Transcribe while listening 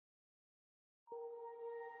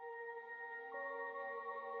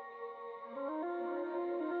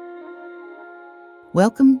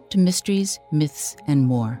Welcome to Mysteries, Myths, and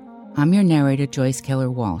More. I'm your narrator, Joyce Keller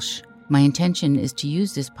Walsh. My intention is to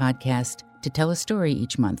use this podcast to tell a story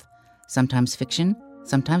each month, sometimes fiction,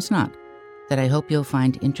 sometimes not, that I hope you'll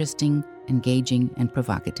find interesting, engaging, and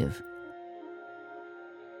provocative.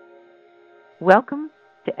 Welcome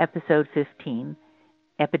to Episode 15,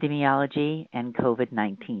 Epidemiology and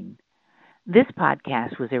COVID-19. This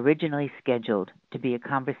podcast was originally scheduled to be a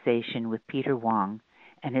conversation with Peter Wong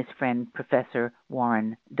and his friend Professor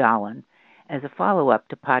Warren Dolan as a follow-up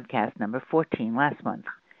to podcast number 14 last month.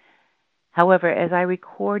 However, as I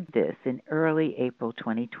record this in early April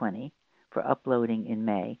 2020 for uploading in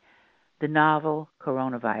May, the novel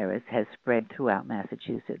coronavirus has spread throughout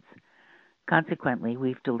Massachusetts. Consequently,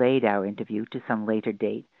 we've delayed our interview to some later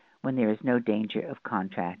date when there is no danger of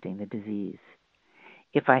contracting the disease.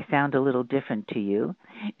 If I sound a little different to you,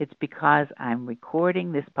 it's because I'm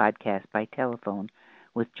recording this podcast by telephone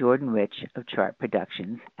with Jordan Rich of Chart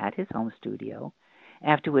Productions at his home studio,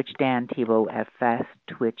 after which Dan Thibault at Fast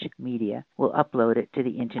Twitch Media will upload it to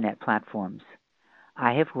the internet platforms.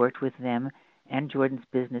 I have worked with them and Jordan's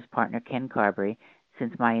business partner Ken Carberry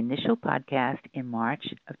since my initial podcast in March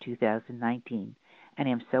of 2019, and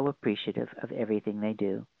am so appreciative of everything they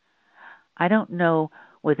do. I don't know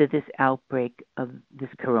whether this outbreak of this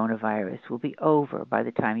coronavirus will be over by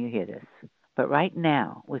the time you hear this. But right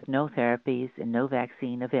now, with no therapies and no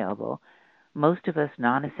vaccine available, most of us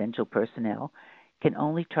non-essential personnel can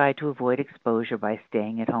only try to avoid exposure by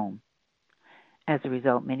staying at home. As a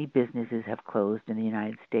result, many businesses have closed in the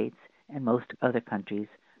United States and most other countries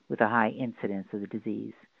with a high incidence of the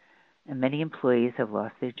disease, and many employees have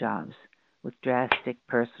lost their jobs with drastic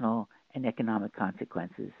personal and economic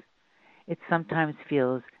consequences. It sometimes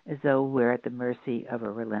feels as though we're at the mercy of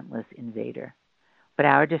a relentless invader. But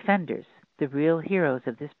our defenders, the real heroes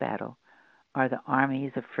of this battle, are the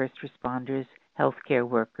armies of first responders, healthcare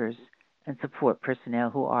workers, and support personnel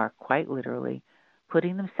who are, quite literally,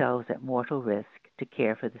 putting themselves at mortal risk to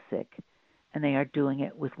care for the sick, and they are doing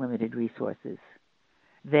it with limited resources.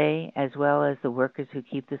 They, as well as the workers who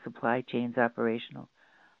keep the supply chains operational,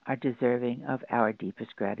 are deserving of our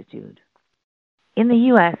deepest gratitude. In the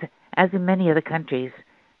U.S., as in many other countries,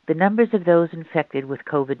 the numbers of those infected with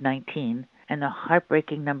COVID-19 and the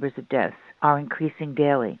heartbreaking numbers of deaths are increasing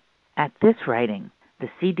daily. At this writing, the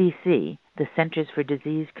CDC, the Centers for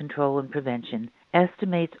Disease Control and Prevention,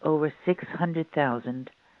 estimates over 600,000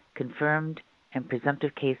 confirmed and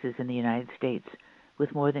presumptive cases in the United States,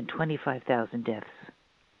 with more than 25,000 deaths.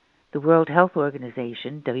 The World Health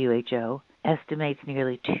Organization, WHO, estimates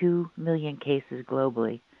nearly 2 million cases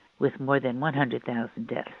globally, with more than 100,000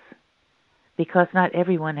 deaths. Because not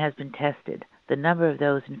everyone has been tested, the number of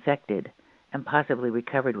those infected and possibly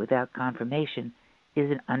recovered without confirmation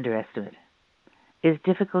is an underestimate. It is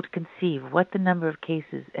difficult to conceive what the number of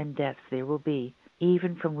cases and deaths there will be,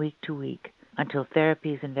 even from week to week, until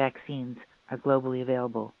therapies and vaccines are globally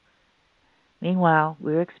available. Meanwhile,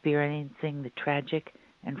 we're experiencing the tragic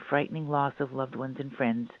and frightening loss of loved ones and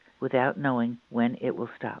friends without knowing when it will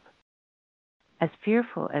stop. As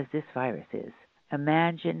fearful as this virus is,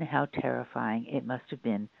 imagine how terrifying it must have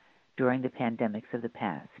been during the pandemics of the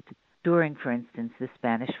past. During, for instance, the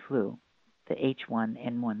Spanish flu, the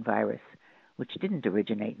H1N1 virus, which didn't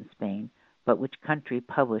originate in Spain, but which country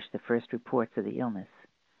published the first reports of the illness.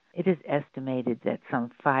 It is estimated that some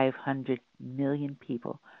 500 million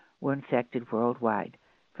people were infected worldwide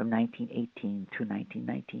from 1918 through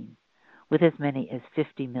 1919, with as many as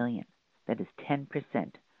 50 million, that is 10%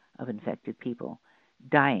 of infected people,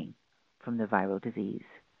 dying from the viral disease.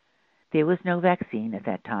 There was no vaccine at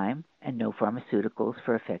that time and no pharmaceuticals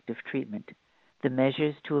for effective treatment. The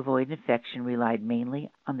measures to avoid infection relied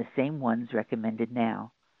mainly on the same ones recommended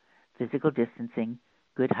now: physical distancing,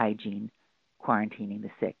 good hygiene, quarantining the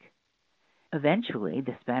sick. Eventually,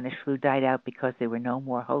 the Spanish flu died out because there were no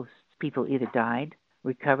more hosts. People either died,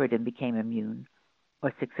 recovered and became immune,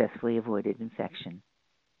 or successfully avoided infection.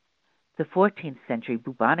 The 14th century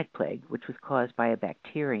bubonic plague, which was caused by a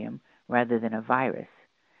bacterium rather than a virus,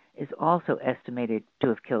 is also estimated to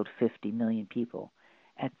have killed 50 million people,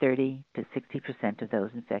 at 30 to 60% of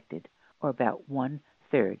those infected, or about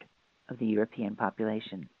 1/3 of the European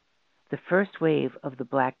population. The first wave of the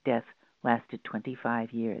Black Death lasted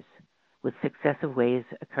 25 years, with successive waves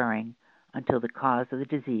occurring until the cause of the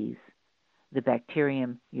disease, the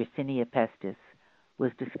bacterium Yersinia pestis,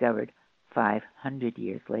 was discovered 500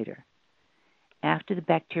 years later. After the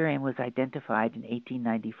bacterium was identified in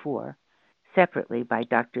 1894, separately by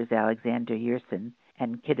Drs. Alexander Yersin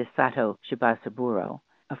and Kitasato Shibasaburo,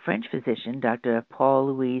 a French physician, Dr.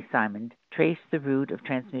 Paul-Louis Simond, traced the route of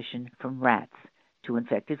transmission from rats to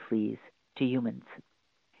infected fleas to to humans.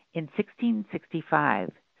 In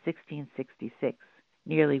 1665-1666,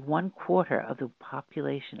 nearly 1/4 of the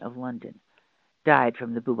population of London died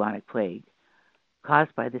from the bubonic plague,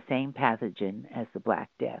 caused by the same pathogen as the Black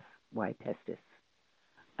Death, Y. pestis.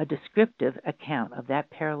 A descriptive account of that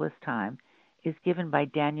perilous time is given by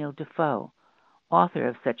Daniel Defoe, author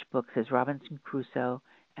of such books as Robinson Crusoe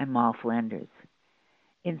and Moll Flanders.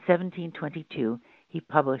 In 1722, he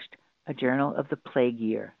published A Journal of the Plague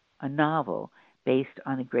Year, a novel based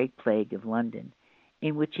on the Great Plague of London,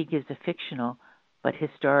 in which he gives a fictional but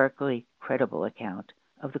historically credible account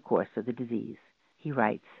of the course of the disease. He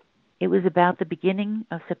writes, "It was about the beginning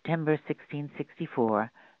of September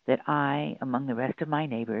 1664 that I, among the rest of my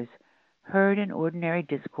neighbors, heard in ordinary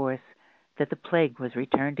discourse that the plague was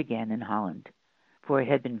returned again in Holland, for it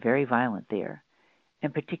had been very violent there,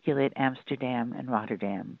 and particularly at Amsterdam and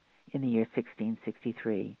Rotterdam, in the year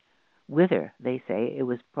 1663, whither, they say, it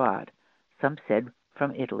was brought, some said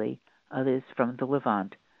from Italy, others from the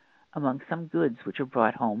Levant, among some goods which were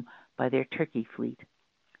brought home by their Turkey fleet.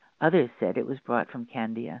 Others said it was brought from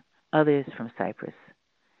Candia, others from Cyprus.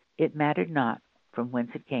 It mattered not from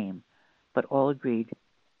whence it came, but all agreed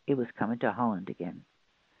it was come into Holland again.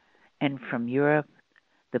 And from Europe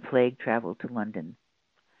the plague traveled to London."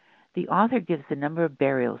 The author gives the number of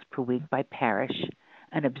burials per week by parish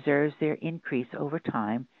and observes their increase over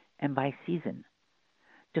time and by season.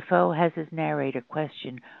 Defoe has his narrator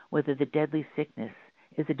question whether the deadly sickness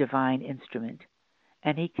is a divine instrument,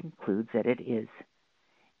 and he concludes that it is.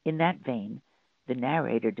 In that vein, the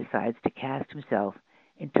narrator decides to cast himself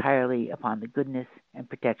entirely upon the goodness and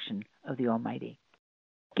protection of the Almighty.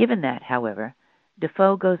 Given that, however,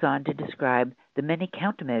 Defoe goes on to describe the many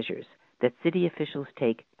countermeasures that city officials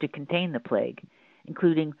take to contain the plague,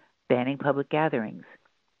 including banning public gatherings,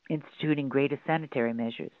 instituting greater sanitary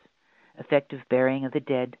measures, effective burying of the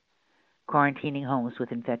dead, quarantining homes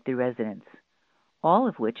with infected residents, all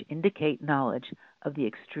of which indicate knowledge of the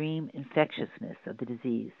extreme infectiousness of the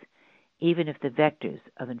disease, even if the vectors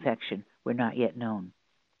of infection were not yet known.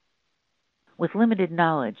 With limited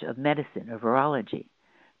knowledge of medicine or virology,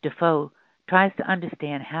 Defoe tries to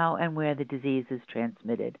understand how and where the disease is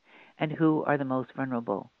transmitted and who are the most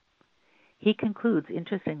vulnerable. He concludes,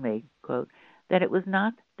 interestingly, quote, that it was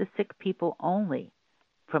not the sick people only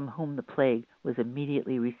from whom the plague was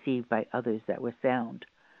immediately received by others that were sound,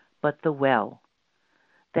 but the well.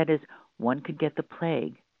 That is, one could get the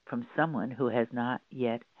plague from someone who has not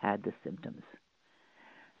yet had the symptoms.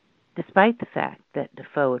 Despite the fact that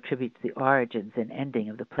Defoe attributes the origins and ending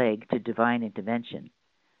of the plague to divine intervention,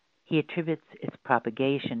 he attributes its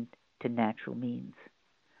propagation to natural means.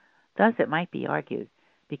 Thus, it might be argued,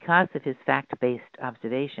 because of his fact-based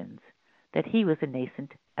observations, that he was a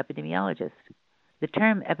nascent epidemiologist. The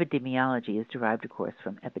term epidemiology is derived, of course,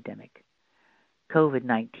 from epidemic.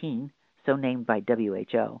 COVID-19, so named by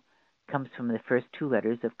WHO, comes from the first two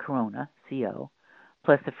letters of corona, CO,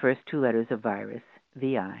 plus the first two letters of virus,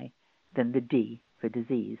 VI, then the D for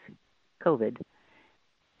disease, COVID,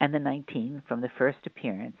 and the 19 from the first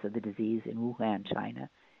appearance of the disease in Wuhan, China,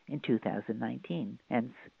 in 2019,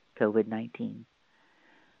 hence COVID-19.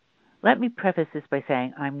 Let me preface this by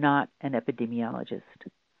saying I'm not an epidemiologist,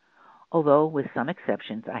 although with some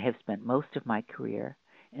exceptions I have spent most of my career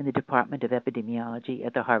in the Department of Epidemiology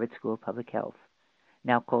at the Harvard School of Public Health,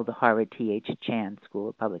 now called the Harvard T.H. Chan School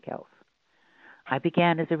of Public Health. I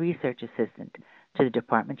began as a research assistant to the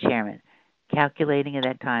department chairman, calculating at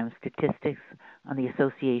that time statistics on the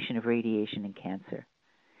association of radiation and cancer.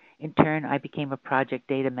 In turn, I became a project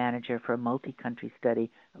data manager for a multi-country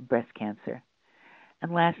study of breast cancer.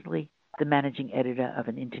 And lastly, the managing editor of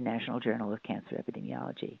an international journal of cancer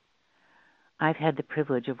epidemiology. I've had the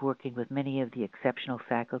privilege of working with many of the exceptional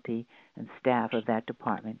faculty and staff of that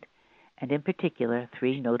department, and in particular,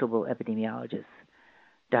 three notable epidemiologists,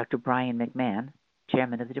 Dr. Brian McMahon,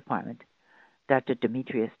 chairman of the department, Dr.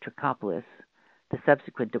 Demetrios Trikopoulos, the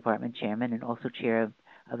subsequent department chairman and also chair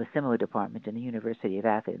of a similar department in the University of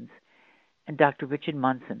Athens, and Dr. Richard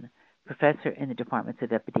Munson, professor in the departments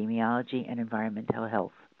of epidemiology and environmental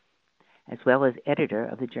health, as well as editor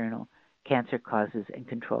of the journal Cancer Causes and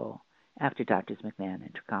Control, after Drs. McMahon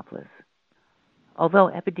and Trikopoulos. Although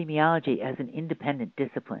epidemiology as an independent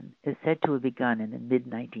discipline is said to have begun in the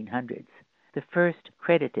mid-1900s, the first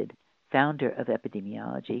credited founder of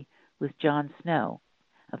epidemiology was John Snow,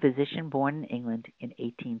 a physician born in England in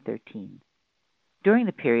 1813. During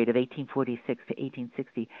the period of 1846 to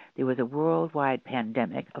 1860, there was a worldwide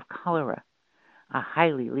pandemic of cholera, a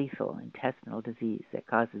highly lethal intestinal disease that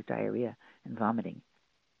causes diarrhea and vomiting.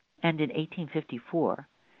 And in 1854,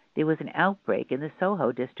 there was an outbreak in the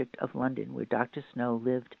Soho district of London where Dr. Snow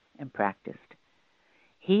lived and practiced.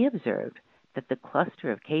 He observed that the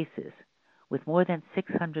cluster of cases, with more than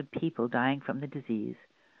 600 people dying from the disease,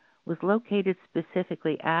 was located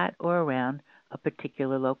specifically at or around a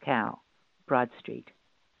particular locale, Broad Street.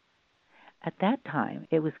 At that time,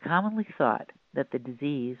 it was commonly thought that the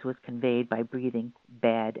disease was conveyed by breathing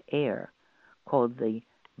bad air, called the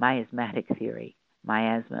miasmatic theory,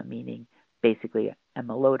 miasma meaning basically a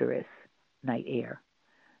malodorous night air.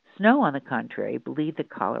 Snow, on the contrary, believed that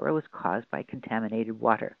cholera was caused by contaminated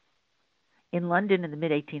water. In London in the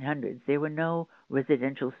mid-1800s, there were no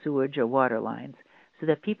residential sewage or water lines, so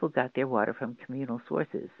that people got their water from communal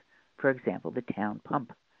sources, for example, the town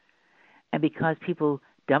pump. And because people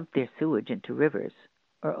dumped their sewage into rivers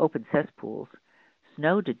or open cesspools,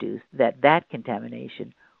 Snow deduced that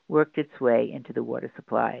contamination worked its way into the water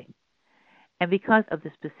supply. And because of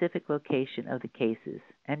the specific location of the cases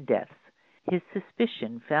and deaths, his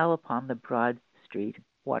suspicion fell upon the Broad Street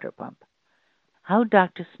water pump. How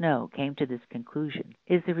Dr. Snow came to this conclusion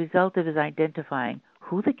is the result of his identifying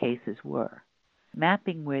who the cases were,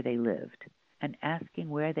 mapping where they lived, and asking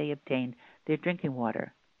where they obtained their drinking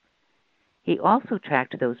water. He also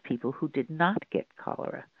tracked those people who did not get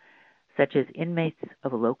cholera, such as inmates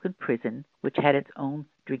of a local prison which had its own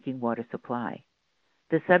drinking water supply.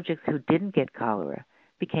 The subjects who didn't get cholera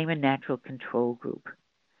became a natural control group.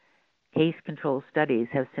 Case control studies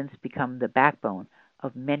have since become the backbone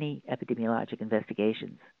of many epidemiologic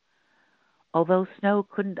investigations. Although Snow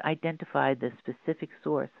couldn't identify the specific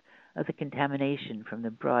source of the contamination from the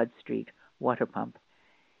Broad Street water pump,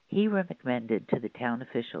 he recommended to the town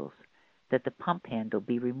officials that the pump handle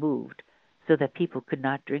be removed so that people could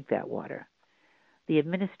not drink that water. The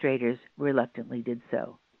administrators reluctantly did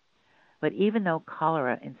so. But even though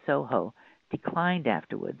cholera in Soho declined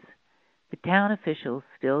afterwards, the town officials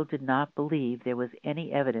still did not believe there was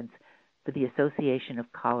any evidence for the association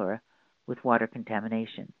of cholera with water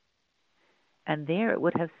contamination. And there it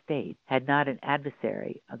would have stayed had not an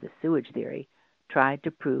adversary of the sewage theory tried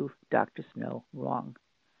to prove Dr. Snow wrong.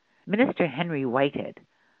 Minister Henry Whitehead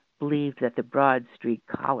believed that the Broad Street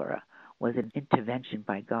cholera was an intervention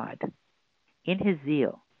by God. In his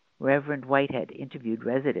zeal, Reverend Whitehead interviewed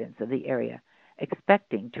residents of the area,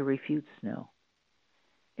 expecting to refute Snow.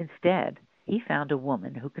 Instead, he found a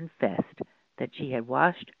woman who confessed that she had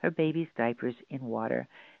washed her baby's diapers in water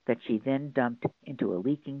that she then dumped into a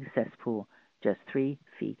leaking cesspool just 3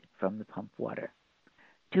 feet from the pump water.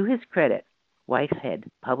 To his credit, Whitehead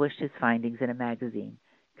published his findings in a magazine,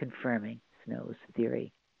 confirming Snow's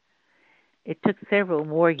theory. It took several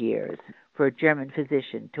more years for a German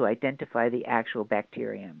physician to identify the actual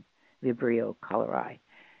bacterium, Vibrio cholerae,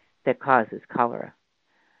 that causes cholera.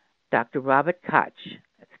 Dr. Robert Koch,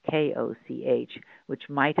 that's K-O-C-H, which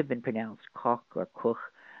might have been pronounced Koch or Koch,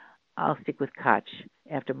 I'll stick with Koch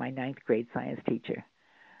after my 9th grade science teacher,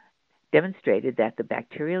 demonstrated that the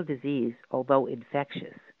bacterial disease, although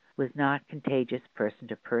infectious, was not contagious person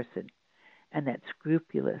to person, and that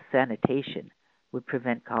scrupulous sanitation would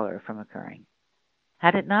prevent cholera from occurring.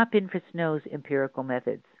 Had it not been for Snow's empirical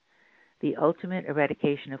methods, the ultimate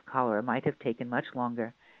eradication of cholera might have taken much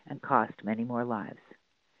longer and cost many more lives.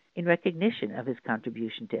 In recognition of his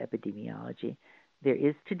contribution to epidemiology, there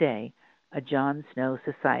is today a John Snow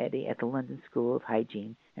Society at the London School of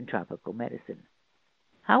Hygiene and Tropical Medicine.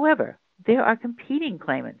 However, there are competing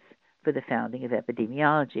claimants for the founding of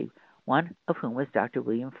epidemiology, one of whom was Dr.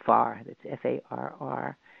 William Farr, that's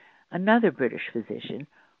F-A-R-R, another British physician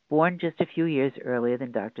born just a few years earlier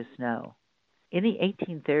than Dr. Snow. In the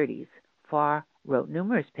 1830s, Farr wrote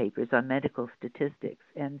numerous papers on medical statistics,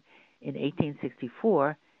 and in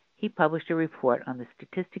 1864, he published a report on the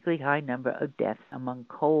statistically high number of deaths among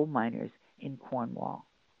coal miners in Cornwall.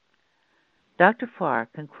 Dr. Farr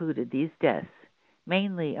concluded these deaths,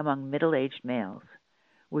 mainly among middle-aged males,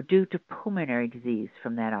 were due to pulmonary disease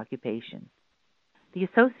from that occupation. The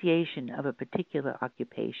association of a particular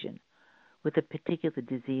occupation with a particular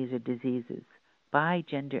disease or diseases by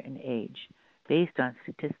gender and age, based on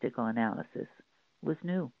statistical analysis, was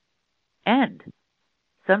new. And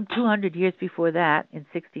some 200 years before that, in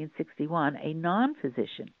 1661, a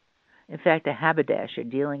non-physician, in fact a haberdasher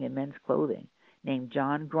dealing in men's clothing, named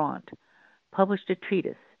John Graunt, published a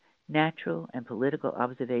treatise, Natural and Political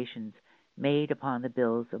Observations Made upon the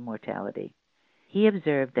Bills of Mortality. He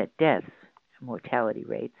observed that deaths, mortality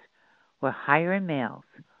rates, were higher in males,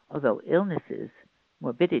 although illnesses,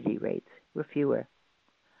 morbidity rates, were fewer.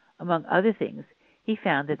 Among other things, he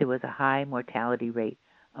found that there was a high mortality rate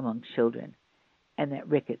among children, and that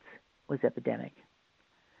rickets was epidemic.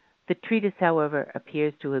 The treatise, however,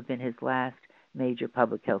 appears to have been his last major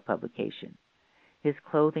public health publication. His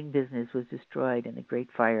clothing business was destroyed in the Great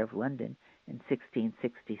Fire of London in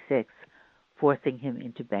 1666, forcing him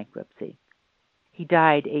into bankruptcy. He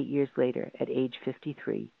died 8 years later at age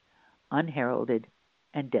 53, unheralded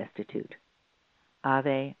and destitute.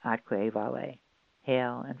 Ave atque vale.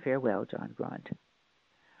 Hail and farewell, John Graunt.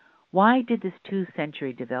 Why did this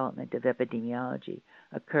 2-century development of epidemiology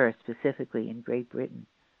occur specifically in Great Britain?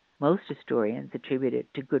 Most historians attribute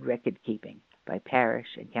it to good record-keeping by parish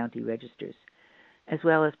and county registers, as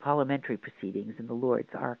well as parliamentary proceedings in the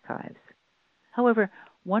Lord's archives. However,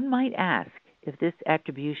 one might ask if this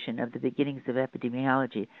attribution of the beginnings of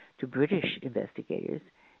epidemiology to British investigators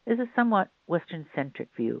is a somewhat Western-centric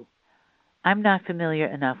view. I'm not familiar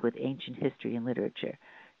enough with ancient history and literature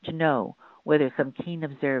to know whether some keen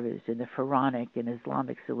observers in the Pharaonic and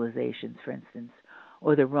Islamic civilizations, for instance,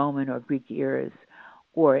 or the Roman or Greek eras,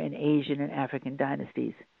 or in Asian and African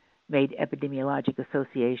dynasties, made epidemiologic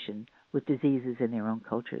association with diseases in their own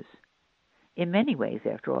cultures. In many ways,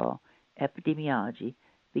 after all, epidemiology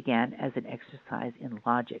began as an exercise in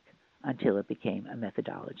logic until it became a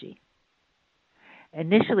methodology.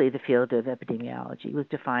 Initially, the field of epidemiology was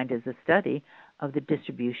defined as the study of the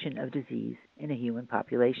distribution of disease in a human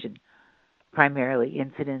population, primarily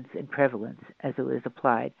incidence and prevalence as it was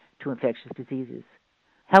applied to infectious diseases.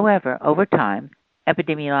 However, over time,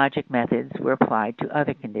 epidemiologic methods were applied to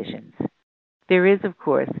other conditions. There is, of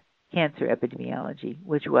course, cancer epidemiology,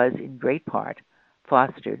 which was in great part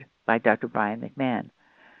fostered by Dr. Brian McMahon,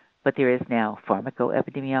 but there is now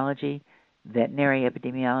pharmacoepidemiology, veterinary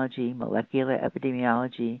epidemiology, molecular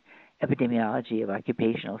epidemiology, epidemiology of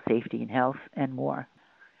occupational safety and health, and more.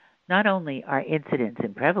 Not only are incidence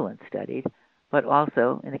and prevalence studied, but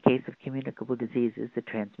also, in the case of communicable diseases, the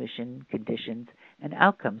transmission, conditions, and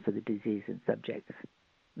outcomes of the disease in subjects.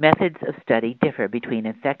 Methods of study differ between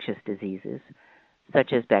infectious diseases,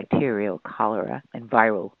 such as bacterial cholera and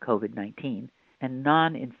viral COVID-19, and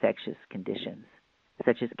non-infectious conditions,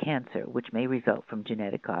 such as cancer, which may result from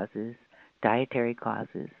genetic causes, dietary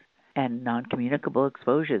causes, and non-communicable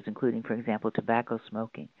exposures, including, for example, tobacco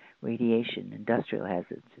smoking, radiation, industrial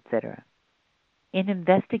hazards, etc. In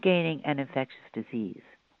investigating an infectious disease,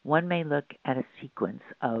 one may look at a sequence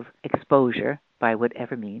of exposure, by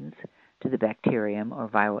whatever means, to the bacterium or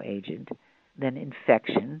viral agent, then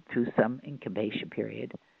infection through some incubation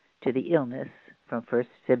period, to the illness from first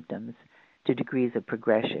symptoms to degrees of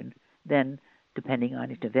progression, then, depending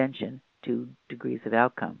on intervention, to degrees of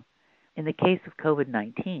outcome. In the case of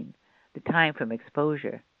COVID-19, the time from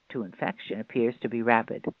exposure to infection appears to be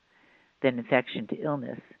rapid, then infection to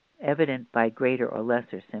illness, evident by greater or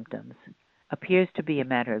lesser symptoms, appears to be a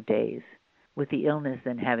matter of days, with the illness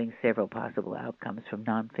then having several possible outcomes from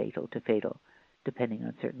non-fatal to fatal, depending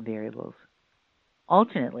on certain variables.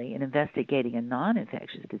 Alternately, in investigating a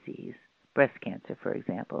non-infectious disease, breast cancer, for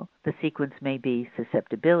example, the sequence may be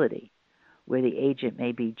susceptibility, where the agent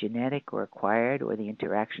may be genetic or acquired or the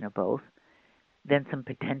interaction of both, then some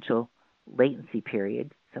potential latency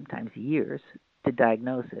period, sometimes years, to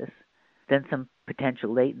diagnosis, then some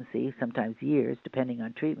potential latency, sometimes years, depending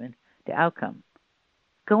on treatment, to outcome.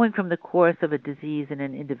 Going from the course of a disease in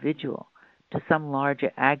an individual to some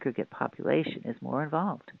larger aggregate population is more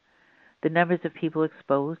involved. The numbers of people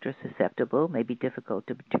exposed or susceptible may be difficult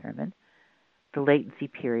to determine. The latency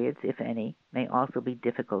periods, if any, may also be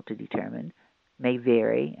difficult to determine, may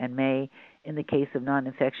vary, and may, in the case of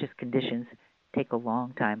non-infectious conditions, take a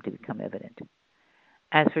long time to become evident.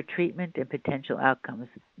 As for treatment and potential outcomes,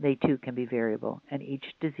 they too can be variable, and each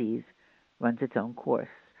disease runs its own course.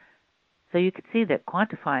 So you can see that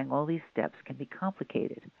quantifying all these steps can be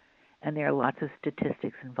complicated, and there are lots of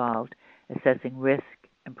statistics involved assessing risk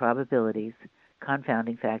and probabilities,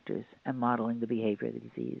 confounding factors, and modeling the behavior of the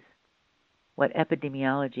disease. What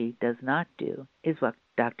epidemiology does not do is what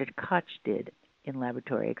Dr. Koch did in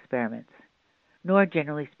laboratory experiments, nor,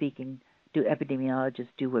 generally speaking, do epidemiologists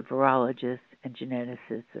do what virologists and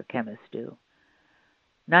geneticists or chemists do.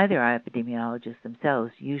 Neither are epidemiologists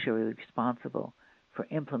themselves usually responsible for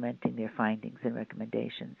implementing their findings and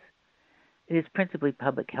recommendations. It is principally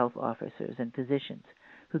public health officers and physicians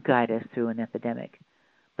who guide us through an epidemic,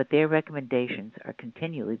 but their recommendations are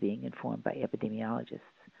continually being informed by epidemiologists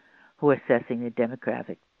who are assessing the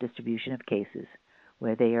demographic distribution of cases,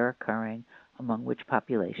 where they are occurring, among which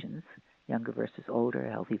populations, younger versus older,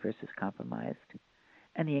 healthy versus compromised,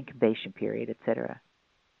 and the incubation period, etc.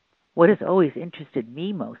 What has always interested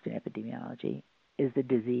me most in epidemiology is the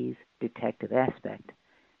disease detective aspect.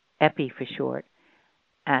 EPI, for short,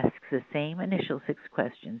 asks the same initial 6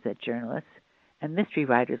 questions that journalists and mystery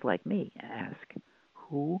writers like me ask: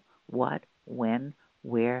 who, what, when,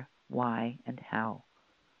 where, why, and how,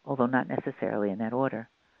 although not necessarily in that order.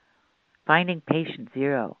 Finding patient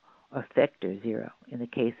zero or vector zero in the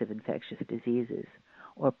case of infectious diseases,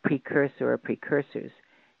 or precursor or precursors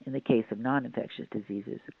in the case of non-infectious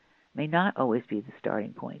diseases, may not always be the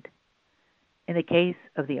starting point. In the case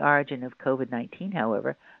of the origin of COVID-19,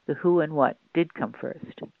 however, the who and what did come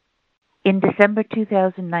first. In December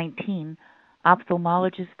 2019,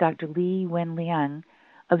 ophthalmologist Dr. Li Wenliang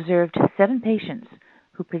observed 7 patients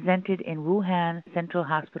who presented in Wuhan Central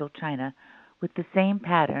Hospital, China, with the same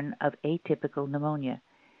pattern of atypical pneumonia.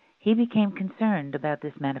 He became concerned about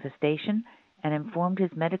this manifestation and informed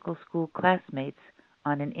his medical school classmates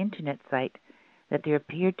on an internet site that there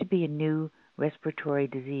appeared to be a new respiratory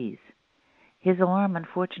disease. His alarm,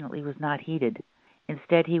 unfortunately, was not heeded.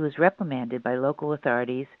 Instead, he was reprimanded by local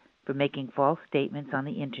authorities for making false statements on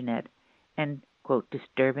the internet and, quote,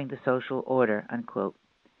 disturbing the social order, unquote.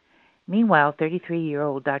 Meanwhile,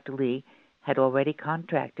 33-year-old Dr. Li had already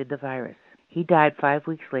contracted the virus. He died 5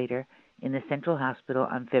 weeks later in the Central Hospital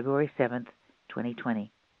on February 7,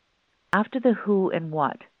 2020. After the who and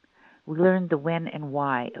what, we learned the when and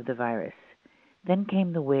why of the virus. Then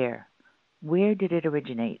came the where. Where did it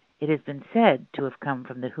originate? It has been said to have come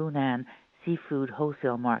from the Hunan seafood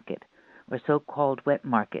wholesale market, or so-called wet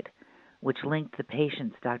market, which linked the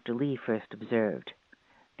patients Dr. Li first observed.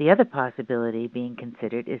 The other possibility being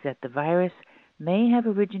considered is that the virus may have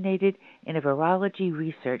originated in a virology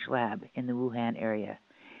research lab in the Wuhan area,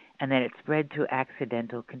 and that it spread through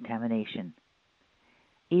accidental contamination.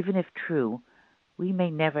 Even if true, we may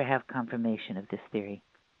never have confirmation of this theory.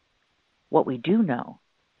 What we do know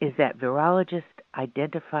is that virologists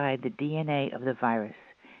identified the DNA of the virus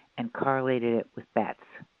and correlated it with bats.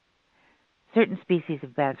 Certain species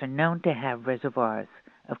of bats are known to have reservoirs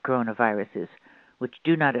of coronaviruses, which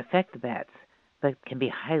do not affect the bats, but can be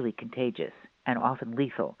highly contagious and often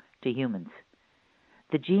lethal to humans.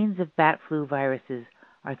 The genes of bat flu viruses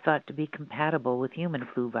are thought to be compatible with human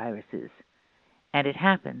flu viruses, and it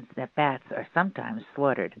happens that bats are sometimes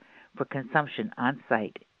slaughtered for consumption on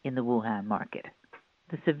site in the Wuhan market.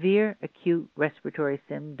 The severe acute respiratory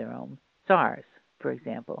syndrome, SARS, for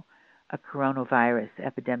example, a coronavirus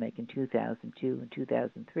epidemic in 2002 and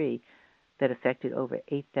 2003 that affected over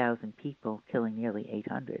 8,000 people, killing nearly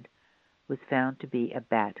 800, was found to be a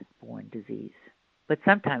bat-borne disease. But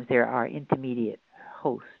sometimes there are intermediate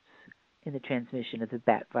hosts in the transmission of the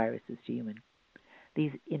bat viruses to humans.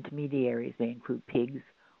 These intermediaries may include pigs,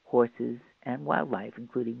 horses, and wildlife,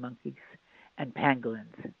 including monkeys and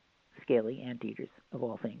pangolins, scaly anteaters of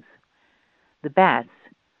all things. The bats,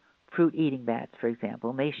 fruit-eating bats, for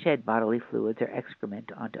example, may shed bodily fluids or excrement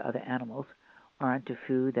onto other animals or onto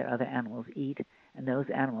food that other animals eat, and those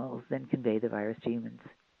animals then convey the virus to humans.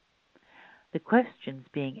 The questions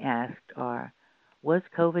being asked are, was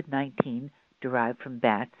COVID-19 derived from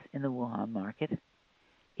bats in the Wuhan market?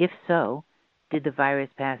 If so, did the virus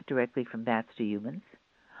pass directly from bats to humans?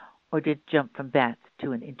 Or did it jump from bats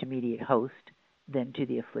to an intermediate host, then to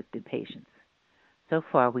the afflicted patients? So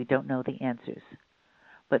far, we don't know the answers.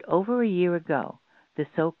 But over a year ago, the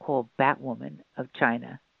so-called Batwoman of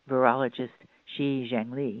China, virologist Shi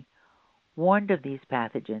Zhengli, warned of these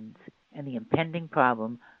pathogens and the impending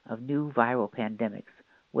problem of new viral pandemics,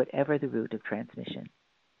 whatever the route of transmission.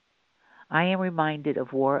 I am reminded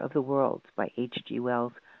of War of the Worlds by H.G.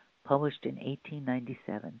 Wells, published in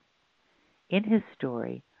 1897. In his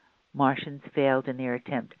story, Martians failed in their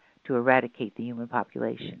attempt to eradicate the human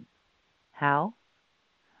population. How?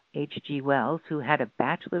 H.G. Wells, who had a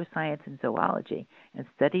Bachelor of Science in Zoology and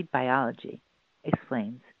studied biology,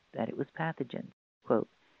 explains that it was pathogens. Quote,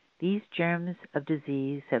 "These germs of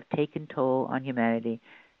disease have taken toll on humanity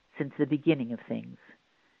since the beginning of things,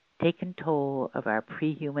 taken toll of our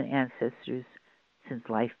pre-human ancestors since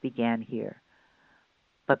life began here.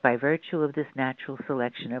 But by virtue of this natural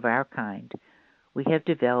selection of our kind, we have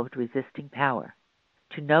developed resisting power.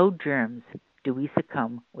 To no germs do we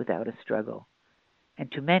succumb without a struggle.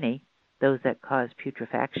 And to many, those that cause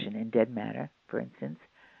putrefaction in dead matter, for instance,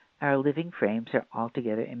 our living frames are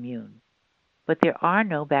altogether immune. But there are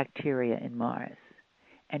no bacteria in Mars,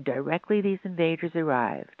 and directly these invaders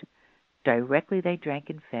arrived, directly they drank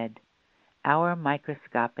and fed, our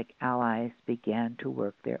microscopic allies began to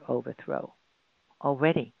work their overthrow.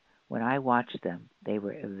 Already, when I watched them, they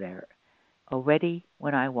were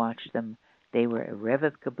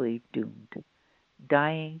irrevocably doomed,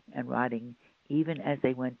 dying and rotting even as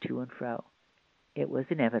they went to and fro. It was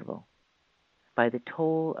inevitable. By the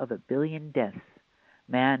toll of 1 billion deaths,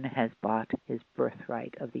 man has bought his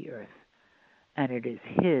birthright of the earth, and it is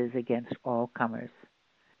his against all comers.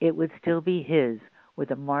 It would still be his were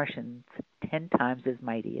the Martians 10 times as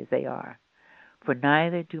mighty as they are, for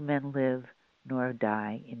neither do men live nor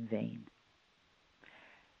die in vain.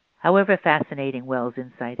 However fascinating Wells'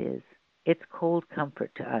 insight is, it's cold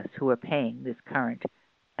comfort to us who are paying this current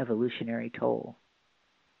evolutionary toll.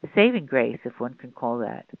 The saving grace, if one can call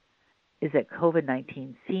that, is that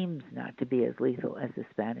COVID-19 seems not to be as lethal as the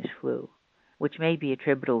Spanish flu, which may be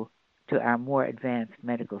attributable to our more advanced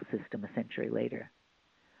medical system a century later.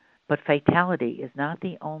 But fatality is not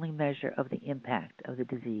the only measure of the impact of the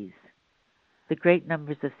disease. The great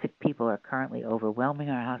numbers of sick people are currently overwhelming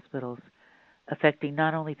our hospitals, affecting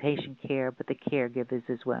not only patient care but the caregivers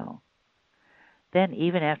as well. Then,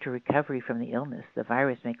 even after recovery from the illness, the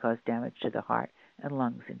virus may cause damage to the heart and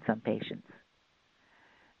lungs in some patients.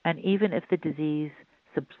 And even if the disease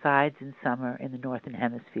subsides in summer in the northern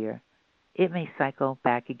hemisphere, it may cycle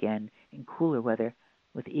back again in cooler weather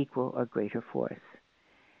with equal or greater force.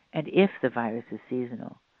 And if the virus is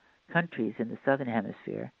seasonal, countries in the southern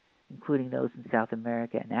hemisphere, including those in South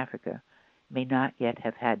America and Africa, may not yet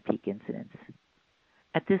have had peak incidence.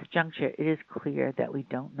 At this juncture, it is clear that we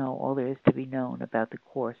don't know all there is to be known about the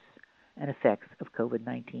course and effects of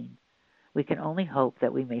COVID-19. We can only hope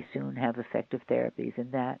that we may soon have effective therapies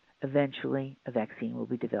and that, eventually, a vaccine will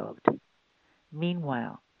be developed.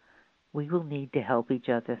 Meanwhile, we will need to help each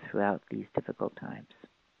other throughout these difficult times.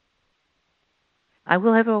 I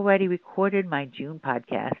will have already recorded my June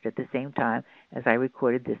podcast at the same time as I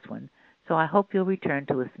recorded this one, so I hope you'll return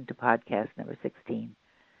to listen to podcast number 16.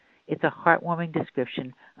 It's a heartwarming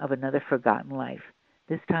description of another forgotten life,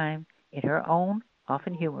 this time in her own,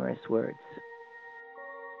 often humorous words.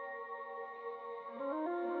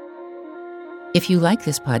 If you like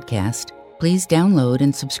this podcast, please download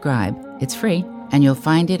and subscribe. It's free, and you'll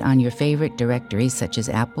find it on your favorite directories such as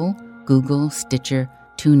Apple, Google, Stitcher,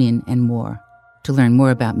 TuneIn, and more. To learn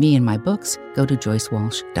more about me and my books, go to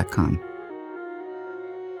joycewalsh.com.